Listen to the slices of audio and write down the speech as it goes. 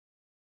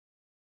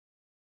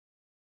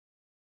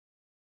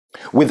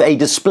With a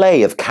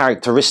display of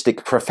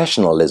characteristic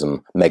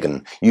professionalism,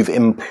 Meghan, you've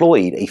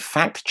employed a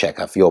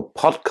fact-checker for your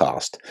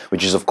podcast,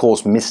 which is, of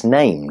course,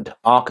 misnamed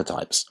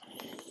Archetypes.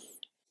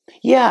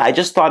 Yeah, I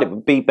just thought it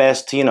would be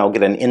best to,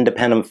 get an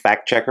independent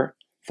fact-checker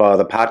for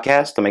the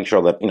podcast to make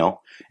sure that,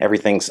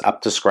 everything's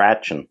up to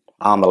scratch and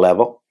on the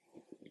level.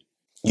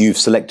 You've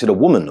selected a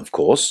woman, of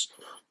course,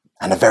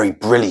 and a very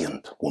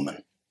brilliant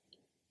woman.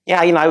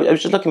 Yeah, I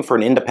was just looking for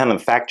an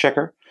independent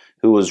fact-checker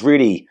who was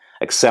really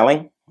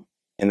excelling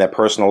in their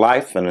personal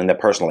life and in their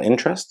personal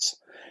interests.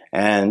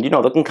 And, they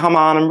can come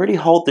on and really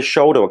hold the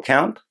show to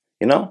account,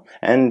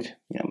 and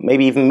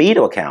maybe even me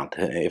to account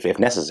if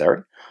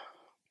necessary.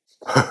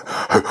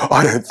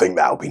 I don't think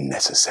that'll be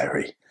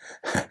necessary.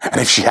 And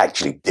if she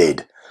actually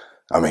did,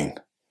 can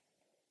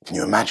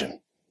you imagine?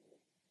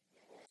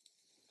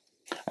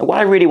 And what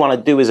I really want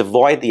to do is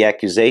avoid the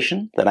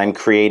accusation that I'm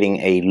creating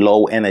a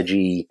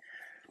low-energy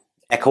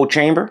echo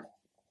chamber,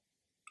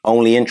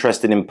 only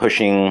interested in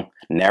pushing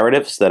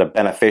narratives that are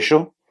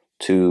beneficial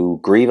to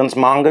grievance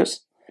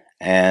mongers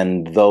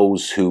and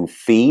those who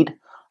feed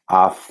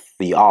off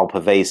the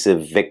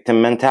all-pervasive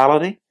victim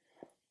mentality.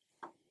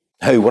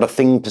 Oh, what a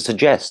thing to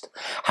suggest.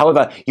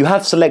 However, you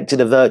have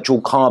selected a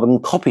virtual carbon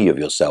copy of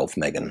yourself,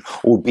 Meghan,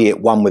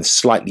 albeit one with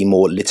slightly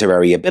more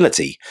literary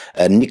ability,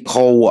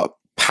 Nicole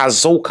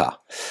Pazolka,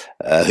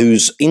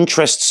 whose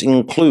interests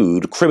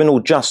include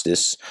criminal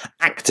justice,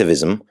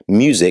 activism,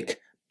 music,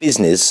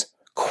 business,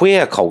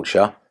 queer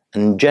culture,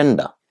 and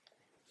gender.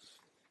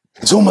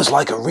 It's almost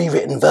like a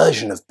rewritten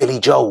version of Billy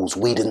Joel's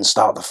We Didn't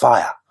Start the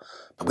Fire,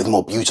 but with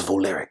more beautiful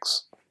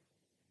lyrics.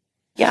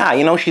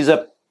 Yeah, she's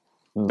a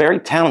very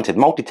talented,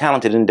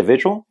 multi-talented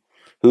individual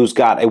who's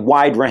got a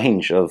wide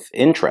range of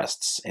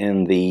interests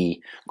in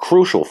the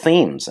crucial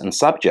themes and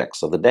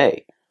subjects of the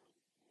day.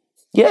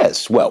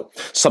 Yes, well,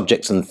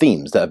 subjects and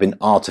themes that have been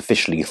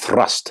artificially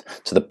thrust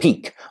to the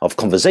peak of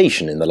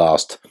conversation in the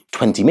last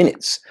 20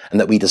 minutes, and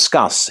that we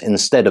discuss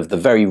instead of the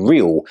very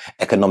real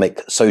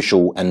economic,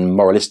 social, and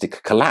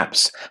moralistic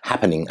collapse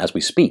happening as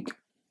we speak.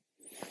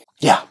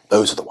 Yeah,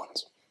 those are the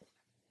ones.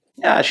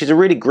 Yeah, she's a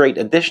really great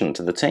addition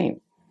to the team.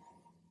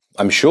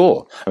 I'm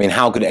sure.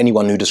 How could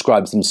anyone who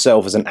describes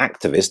himself as an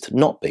activist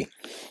not be?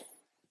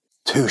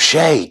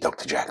 Touché,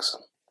 Dr. Jackson.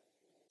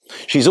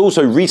 She's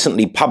also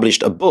recently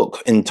published a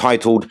book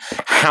entitled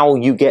How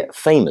You Get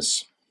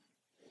Famous.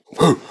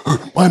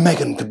 Why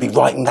Meghan could be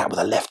writing that with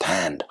her left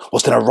hand,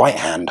 whilst in her right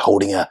hand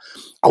holding a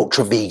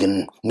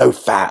ultra-vegan, no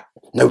fat,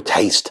 no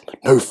taste,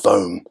 no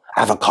foam,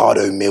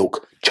 avocado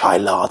milk chai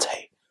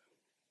latte.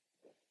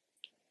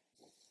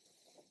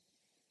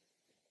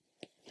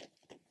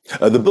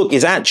 The book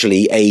is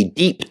actually a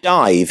deep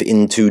dive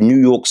into New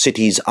York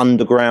City's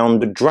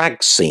underground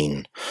drag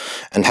scene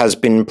and has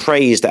been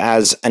praised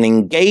as an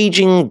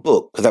engaging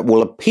book that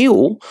will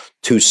appeal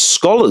to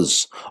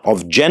scholars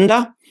of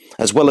gender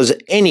as well as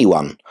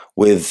anyone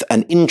with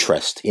an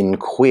interest in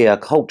queer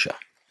culture.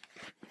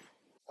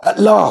 At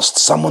last,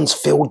 someone's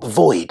filled the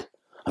void.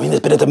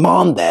 There's been a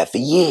demand there for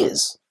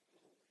years.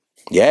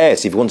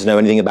 Yes, if you want to know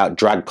anything about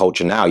drag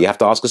culture now, you have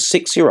to ask a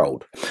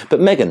 6-year-old.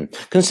 But Meghan,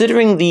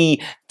 considering the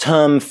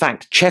term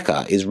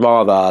fact-checker is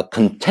rather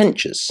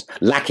contentious,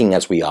 lacking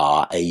as we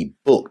are a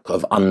book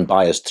of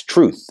unbiased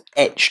truth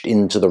etched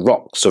into the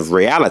rocks of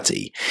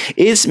reality,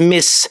 is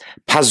Miss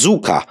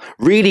Pazuka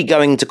really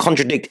going to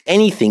contradict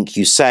anything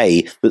you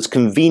say that's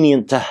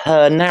convenient to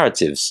her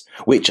narratives,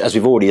 which, as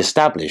we've already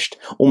established,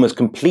 almost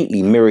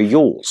completely mirror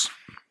yours?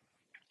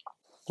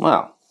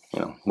 Well,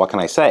 what can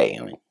I say?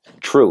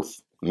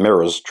 Truth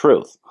mirrors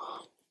truth.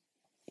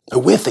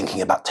 We're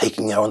thinking about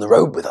taking her on the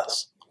road with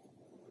us.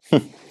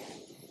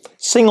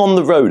 Sing On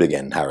the Road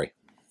again, Harry.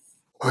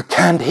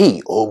 Canned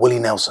Heat or Willie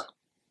Nelson?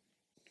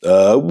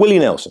 Willie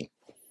Nelson.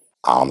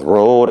 On the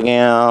road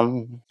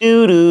again.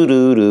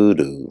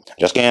 Do-do-do-do-do.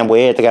 Just can't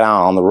wait to get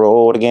on the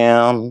road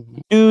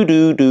again.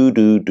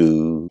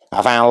 Do-do-do-do-do.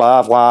 I found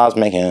love was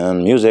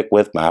making music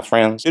with my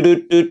friends.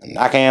 Do-do-do. And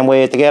I can't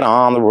wait to get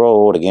on the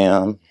road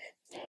again.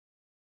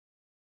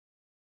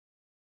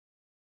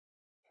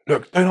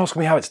 Look, don't ask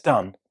me how it's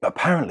done, but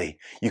apparently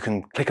you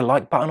can click a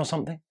like button or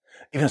something,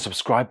 even a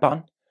subscribe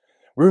button.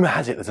 Rumour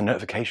has it there's a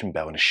notification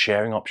bell and a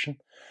sharing option.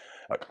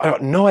 I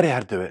got no idea how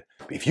to do it,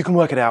 but if you can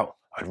work it out,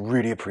 I'd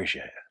really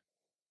appreciate it.